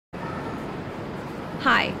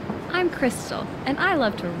Hi, I'm Krystal, and I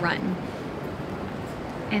love to run.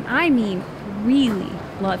 And I mean really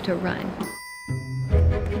love to run.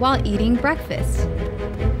 While eating breakfast,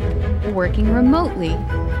 working remotely,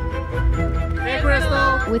 Hey,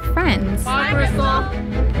 Krystal! with friends, Bye,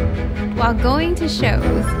 Krystal! while going to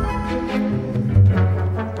shows,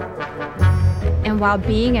 and while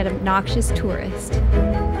being an obnoxious tourist.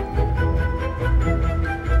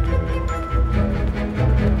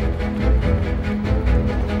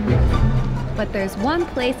 But there's one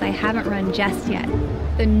place I haven't run just yet,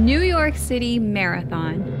 the New York City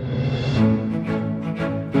Marathon.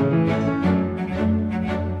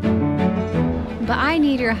 But I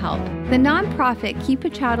need your help. The nonprofit Keep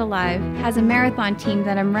a Child Alive has a marathon team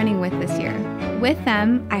that I'm running with this year. With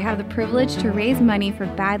them, I have the privilege to raise money for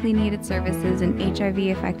badly needed services in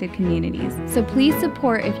HIV-affected communities. So please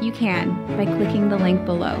support if you can by clicking the link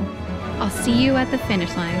below. I'll see you at the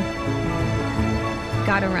finish line.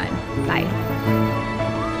 Gotta run. Bye.